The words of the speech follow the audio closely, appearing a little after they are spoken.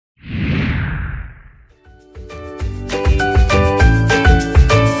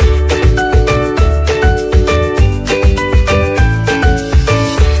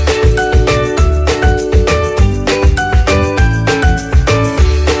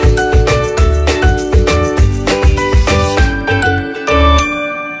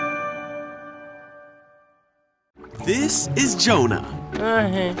This is Jonah.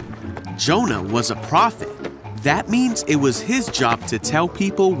 Jonah was a prophet. That means it was his job to tell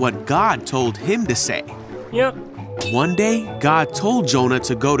people what God told him to say. Yep. One day, God told Jonah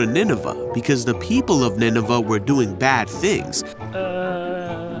to go to Nineveh because the people of Nineveh were doing bad things.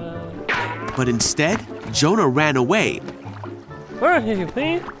 But instead, Jonah ran away. Where are you,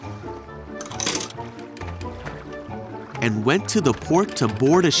 please? And went to the port to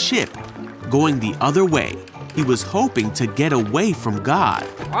board a ship, going the other way. He was hoping to get away from God.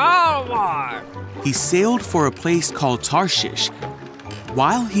 He sailed for a place called Tarshish.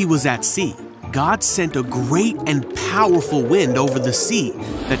 While he was at sea, God sent a great and powerful wind over the sea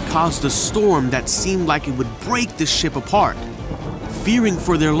that caused a storm that seemed like it would break the ship apart. Fearing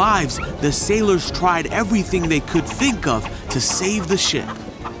for their lives, the sailors tried everything they could think of to save the ship.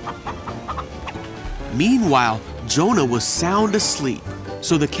 Meanwhile, Jonah was sound asleep,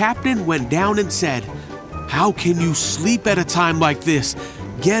 so the captain went down and said, "How can you sleep at a time like this?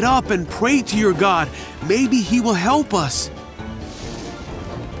 Get up and pray to your God. Maybe he will help us."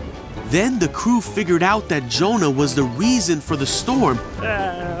 Then the crew figured out that Jonah was the reason for the storm.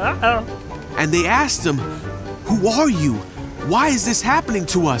 And they asked him, "Who are you? Why is this happening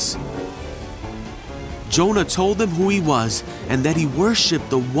to us?" Jonah told them who he was and that he worshipped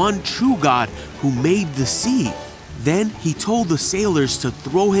the one true God who made the sea. Then he told the sailors to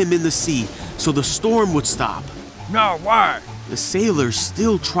throw him in the sea so the storm would stop. No, why? The sailors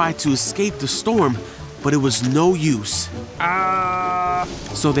still tried to escape the storm, but it was no use.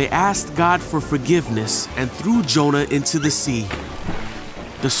 So they asked God for forgiveness and threw Jonah into the sea.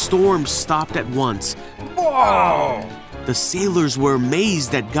 The storm stopped at once. Whoa! The sailors were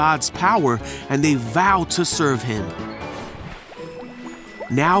amazed at God's power and they vowed to serve him.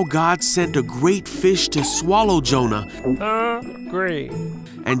 Now God sent a great fish to swallow Jonah. Great.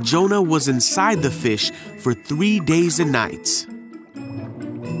 And Jonah was inside the fish for 3 days and nights.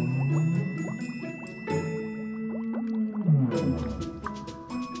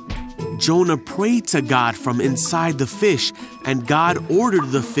 Jonah prayed to God from inside the fish, and God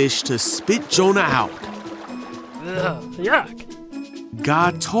ordered the fish to spit Jonah out. Yuck.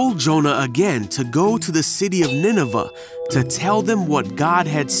 God told Jonah again to go to the city of Nineveh to tell them what God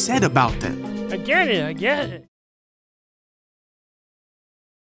had said about them. I get it.